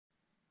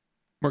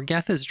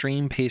Morgantha's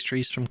dream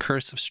pastries from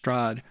Curse of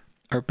Strahd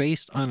are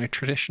based on a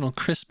traditional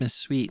Christmas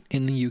sweet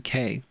in the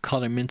UK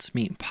called a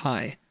mincemeat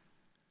pie.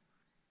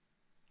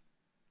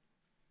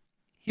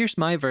 Here's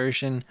my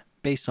version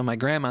based on my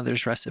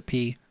grandmother's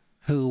recipe,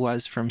 who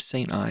was from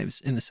St. Ives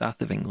in the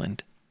south of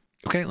England.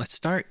 Okay, let's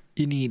start.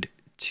 You need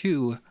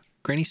 2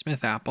 Granny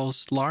Smith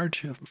apples,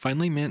 large,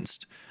 finely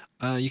minced.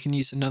 You can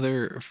use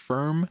another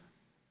firm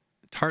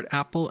tart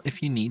apple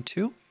if you need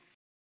to.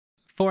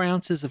 4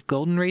 ounces of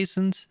golden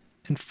raisins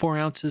and 4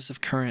 ounces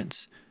of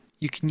currants.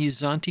 You can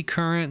use Zante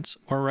currants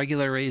or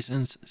regular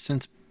raisins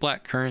since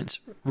black currants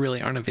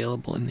really aren't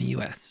available in the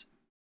US.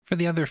 For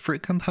the other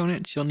fruit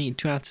components, you'll need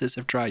 2 ounces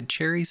of dried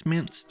cherries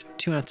minced,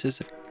 2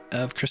 ounces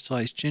of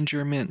crystallized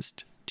ginger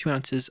minced, 2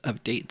 ounces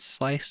of dates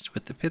sliced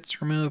with the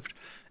pits removed,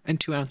 and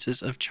 2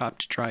 ounces of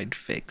chopped dried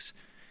figs.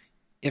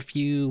 If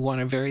you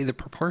want to vary the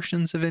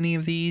proportions of any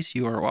of these,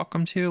 you are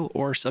welcome to,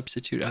 or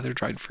substitute other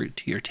dried fruit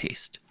to your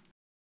taste.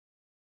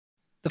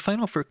 The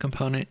final fruit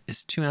component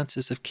is 2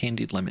 ounces of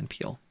candied lemon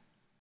peel.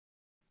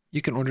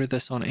 You can order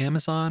this on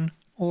Amazon,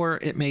 or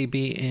it may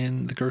be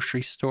in the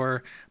grocery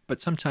store,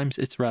 but sometimes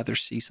it's rather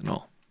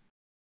seasonal.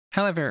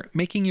 However,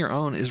 making your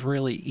own is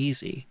really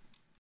easy.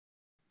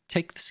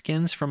 Take the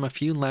skins from a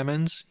few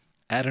lemons,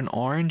 add an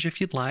orange if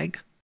you'd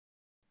like,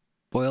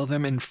 boil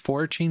them in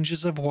 4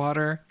 changes of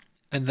water,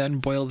 and then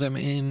boil them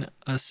in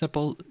a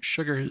simple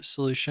sugar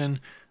solution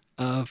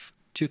of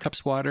 2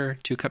 cups water,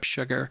 2 cups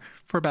sugar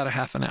for about a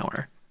half an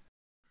hour.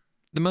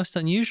 The most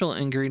unusual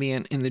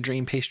ingredient in the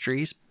dream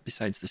pastries,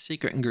 besides the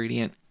secret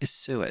ingredient, is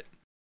suet.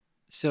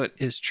 Suet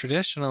is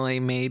traditionally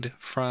made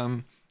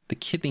from the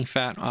kidney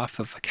fat off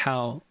of a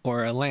cow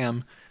or a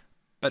lamb,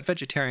 but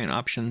vegetarian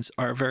options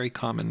are very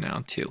common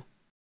now too.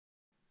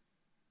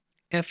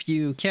 If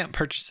you can't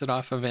purchase it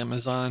off of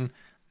Amazon,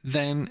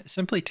 then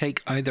simply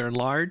take either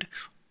lard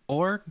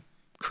or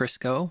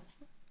Crisco,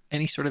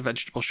 any sort of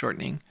vegetable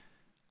shortening,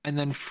 and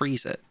then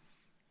freeze it.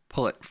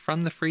 Pull it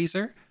from the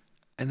freezer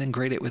and then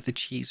grate it with a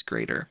cheese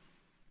grater.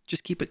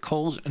 Just keep it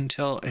cold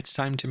until it's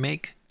time to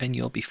make and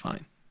you'll be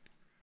fine.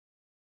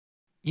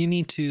 You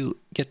need to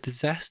get the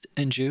zest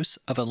and juice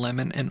of a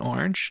lemon and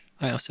orange.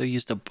 I also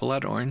used a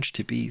blood orange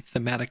to be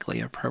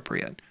thematically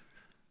appropriate.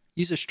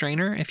 Use a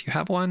strainer if you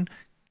have one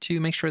to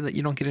make sure that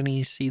you don't get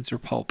any seeds or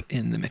pulp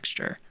in the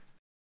mixture.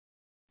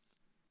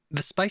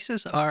 The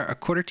spices are a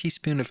 1/4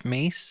 teaspoon of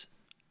mace,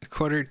 a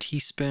 1/4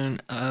 teaspoon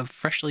of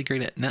freshly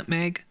grated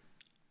nutmeg,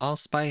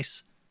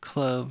 allspice,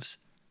 cloves,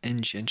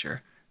 and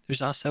ginger.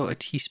 There's also a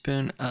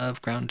teaspoon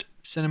of ground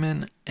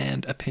cinnamon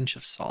and a pinch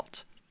of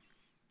salt.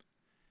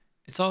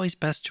 It's always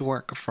best to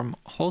work from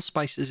whole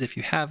spices if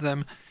you have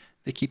them.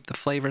 They keep the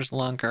flavors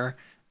longer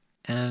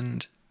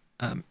and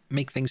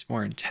make things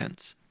more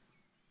intense.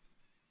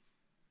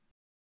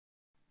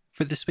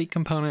 For the sweet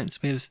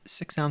components, we have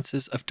 6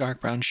 ounces of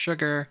dark brown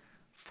sugar,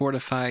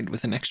 fortified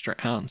with an extra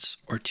ounce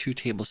or 2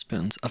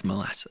 tablespoons of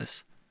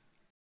molasses.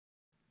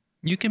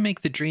 You can make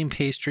the dream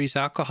pastries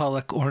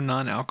alcoholic or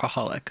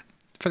non-alcoholic.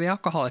 For the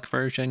alcoholic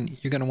version,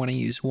 you're going to want to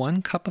use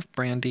 1 cup of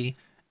brandy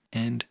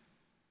and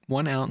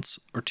 1 ounce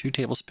or 2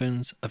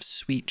 tablespoons of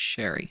sweet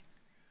sherry.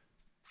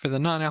 For the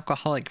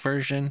non-alcoholic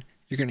version,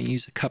 you're going to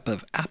use a cup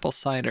of apple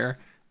cider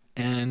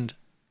and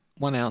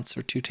 1 ounce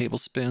or 2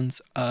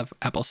 tablespoons of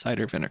apple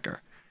cider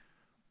vinegar.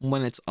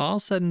 When it's all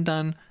said and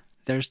done,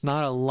 there's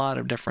not a lot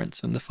of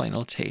difference in the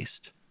final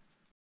taste.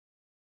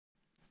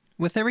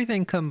 With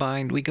everything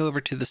combined, we go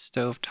over to the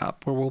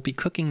stovetop where we'll be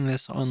cooking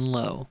this on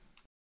low.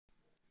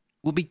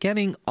 We'll be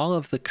getting all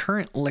of the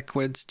current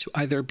liquids to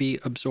either be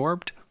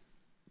absorbed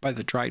by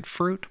the dried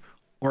fruit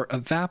or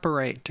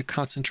evaporate to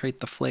concentrate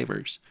the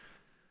flavors.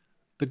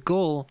 The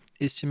goal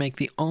is to make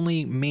the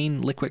only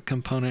main liquid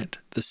component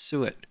the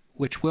suet,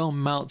 which will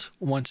melt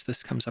once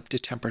this comes up to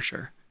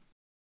temperature.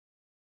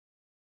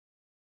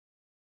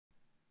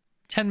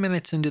 10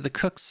 minutes into the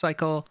cook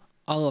cycle,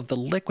 all of the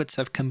liquids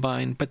have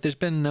combined, but there's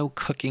been no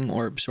cooking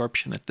or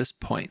absorption at this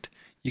point.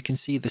 You can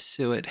see the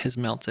suet has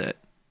melted.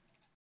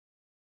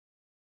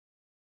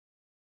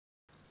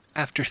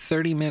 After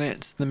 30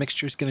 minutes, the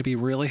mixture is going to be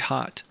really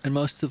hot, and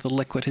most of the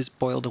liquid has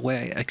boiled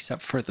away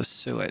except for the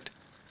suet.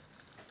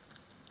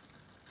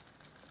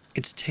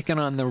 It's taken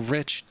on the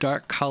rich,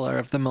 dark color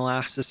of the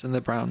molasses and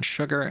the brown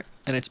sugar,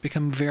 and it's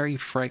become very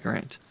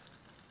fragrant.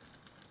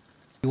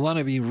 You want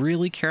to be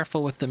really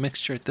careful with the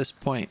mixture at this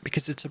point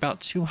because it's about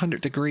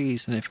 200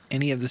 degrees, and if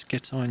any of this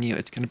gets on you,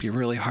 it's going to be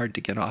really hard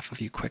to get off of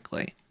you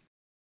quickly.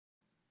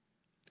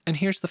 And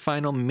here's the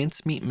final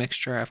mincemeat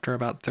mixture after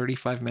about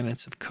 35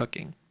 minutes of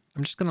cooking.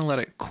 I'm just going to let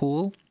it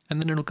cool,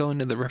 and then it'll go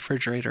into the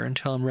refrigerator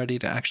until I'm ready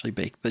to actually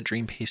bake the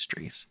dream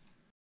pastries.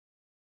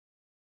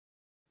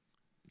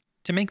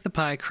 To make the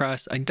pie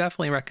crust, I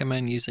definitely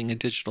recommend using a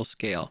digital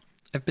scale.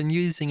 I've been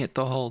using it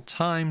the whole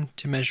time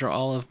to measure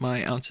all of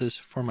my ounces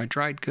for my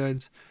dried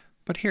goods,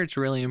 but here it's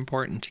really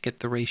important to get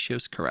the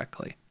ratios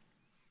correctly.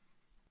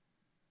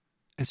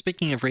 And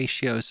speaking of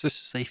ratios, this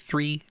is a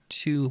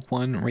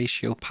 3-to-1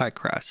 ratio pie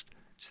crust.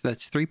 So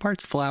that's 3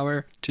 parts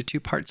flour to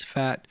 2 parts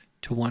fat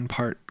to 1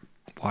 part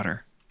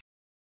water.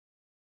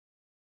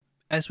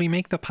 As we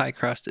make the pie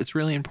crust, it's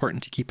really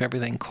important to keep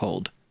everything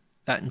cold.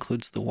 That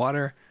includes the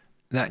water,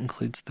 that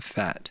includes the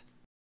fat.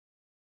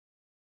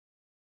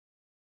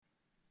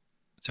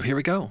 So here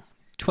we go.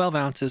 12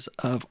 ounces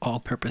of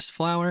all-purpose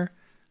flour,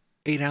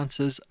 8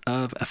 ounces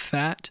of a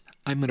fat.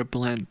 I'm going to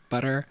blend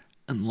butter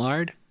and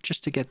lard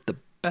just to get the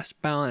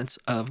best balance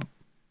of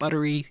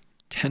buttery,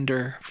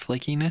 tender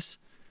flakiness.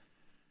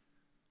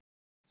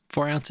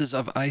 4 ounces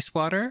of ice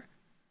water,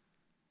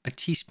 a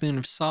teaspoon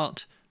of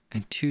salt,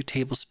 and 2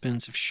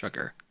 tablespoons of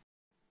sugar.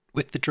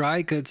 With the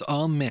dry goods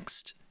all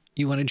mixed,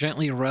 you want to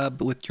gently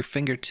rub with your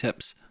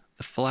fingertips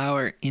the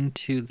flour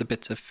into the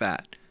bits of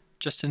fat,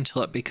 just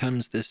until it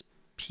becomes this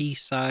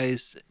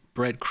pea-sized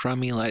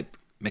breadcrumby-like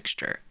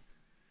mixture.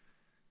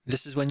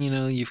 This is when you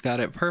know you've got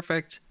it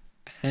perfect,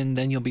 and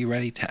then you'll be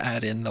ready to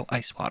add in the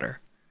ice water.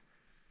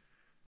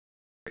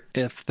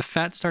 If the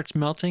fat starts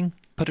melting,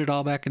 put it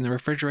all back in the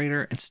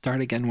refrigerator and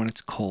start again when it's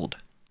cold.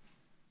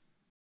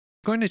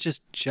 I'm going to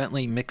just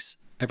gently mix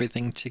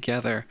everything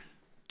together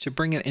to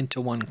bring it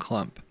into one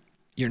clump.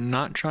 You're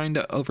not trying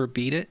to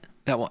overbeat it.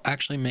 That will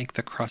actually make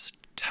the crust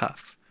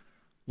tough.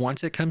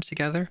 Once it comes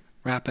together,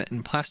 wrap it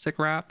in plastic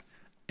wrap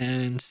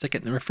and stick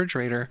it in the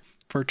refrigerator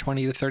for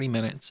 20 to 30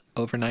 minutes.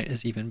 Overnight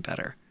is even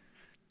better.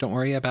 Don't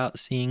worry about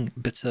seeing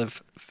bits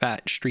of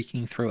fat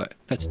streaking through it.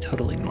 That's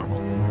totally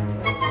normal.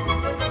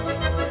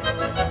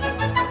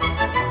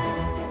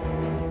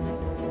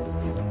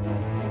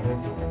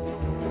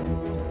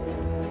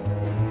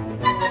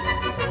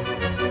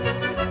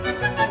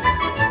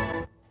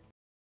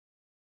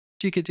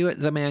 You could do it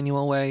the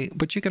manual way,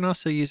 but you can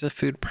also use a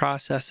food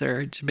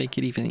processor to make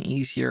it even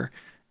easier.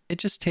 It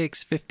just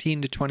takes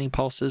 15 to 20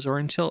 pulses or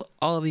until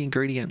all of the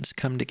ingredients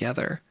come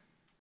together.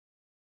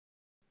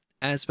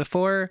 As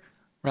before,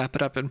 wrap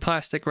it up in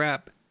plastic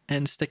wrap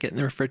and stick it in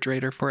the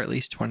refrigerator for at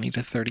least 20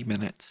 to 30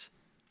 minutes.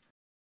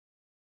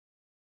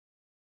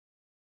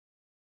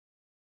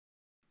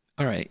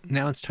 All right,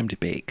 now it's time to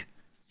bake.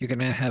 You're going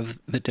to have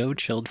the dough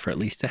chilled for at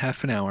least a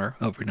half an hour.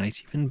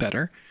 Overnight's even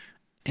better.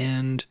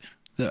 And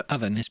the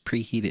oven is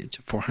preheated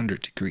to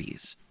 400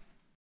 degrees.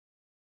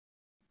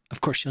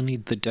 Of course, you'll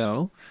need the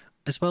dough,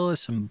 as well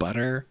as some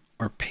butter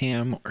or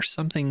Pam or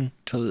something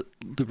to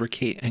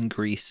lubricate and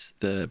grease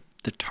the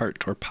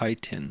tart or pie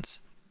tins.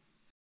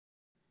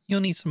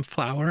 You'll need some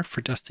flour for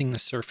dusting the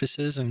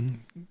surfaces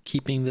and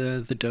keeping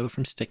the dough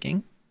from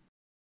sticking.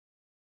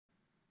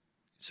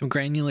 Some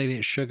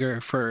granulated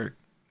sugar for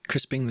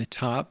crisping the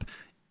top,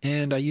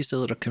 and I used a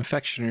little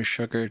confectioner's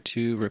sugar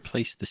to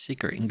replace the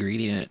secret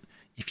ingredient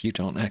if you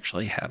don't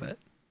actually have it.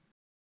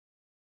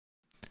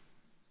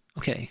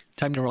 Okay,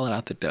 time to roll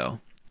out the dough.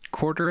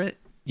 Quarter it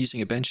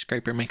using a bench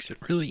scraper makes it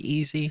really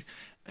easy,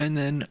 and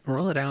then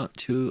roll it out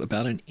to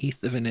about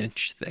 1/8 of an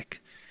inch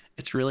thick.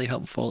 It's really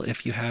helpful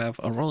if you have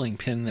a rolling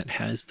pin that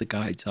has the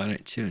guides on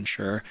it to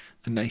ensure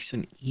a nice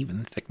and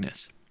even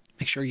thickness.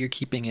 Make sure you're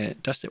keeping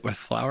it, dust it with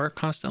flour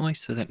constantly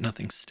so that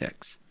nothing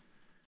sticks.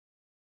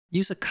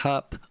 Use a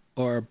cup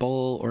or a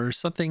bowl or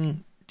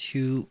something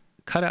to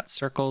cut out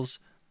circles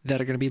that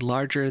are going to be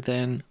larger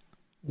than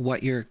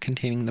what you're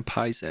containing the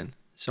pies in.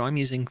 So I'm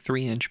using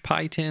 3-inch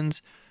pie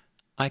tins.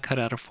 I cut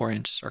out a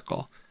 4-inch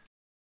circle.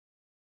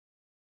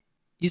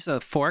 Use a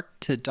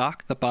fork to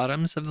dock the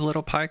bottoms of the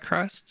little pie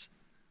crusts,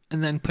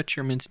 and then put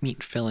your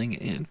mincemeat filling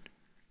in.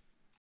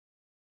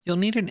 You'll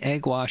need an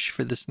egg wash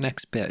for this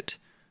next bit,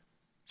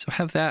 so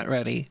have that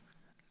ready.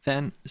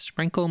 Then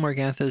sprinkle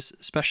Morgantha's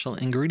special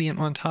ingredient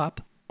on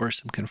top, or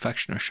some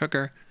confectioner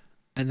sugar,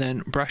 and then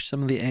brush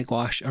some of the egg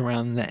wash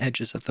around the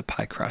edges of the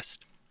pie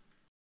crust.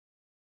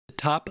 The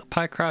top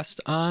pie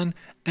crust on,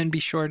 and be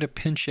sure to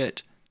pinch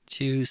it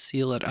to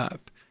seal it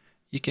up.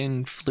 You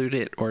can flute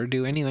it or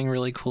do anything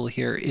really cool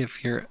here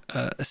if you're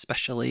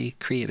especially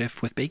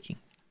creative with baking.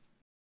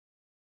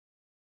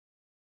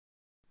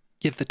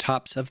 Give the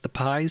tops of the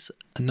pies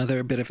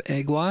another bit of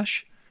egg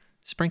wash,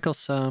 sprinkle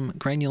some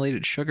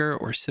granulated sugar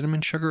or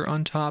cinnamon sugar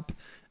on top,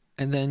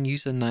 and then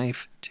use a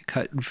knife to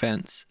cut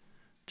vents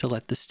to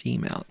let the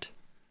steam out.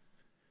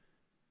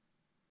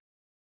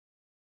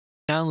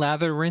 Now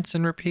lather, rinse,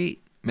 and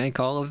repeat. Make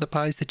all of the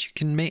pies that you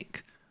can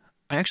make.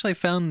 I actually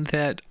found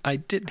that I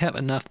didn't have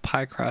enough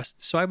pie crust,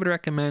 so I would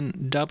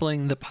recommend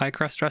doubling the pie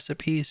crust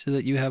recipe so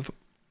that you have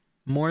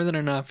more than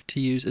enough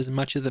to use as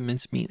much of the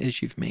mincemeat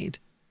as you've made.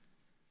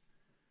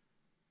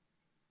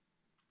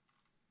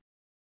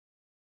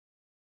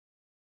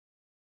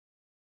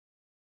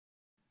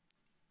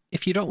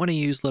 If you don't want to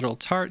use little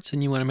tarts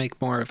and you want to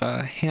make more of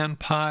a hand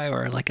pie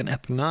or like an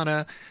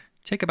empanada,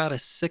 take about a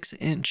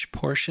 6-inch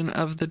portion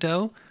of the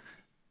dough,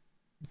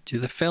 do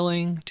the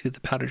filling, do the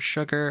powdered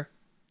sugar,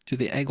 do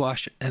the egg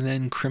wash, and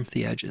then crimp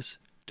the edges.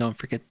 Don't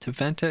forget to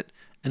vent it,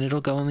 and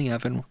it'll go in the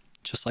oven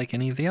just like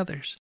any of the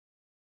others.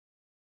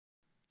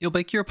 You'll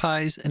bake your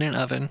pies in an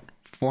oven,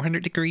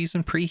 400 degrees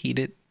and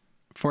preheated,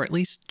 for at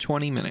least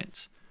 20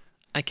 minutes.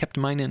 I kept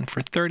mine in for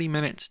 30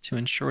 minutes to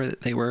ensure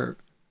that they were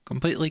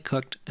completely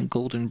cooked and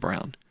golden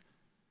brown.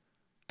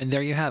 And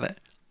there you have it,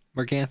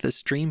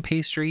 Morgantha's Dream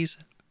Pastries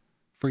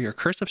for your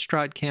Curse of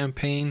Strahd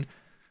campaign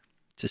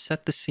to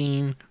set the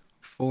scene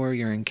for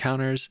your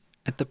encounters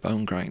at the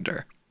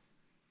Bonegrinder.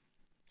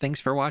 Thanks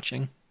for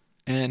watching,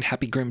 and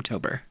happy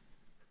Grimtober.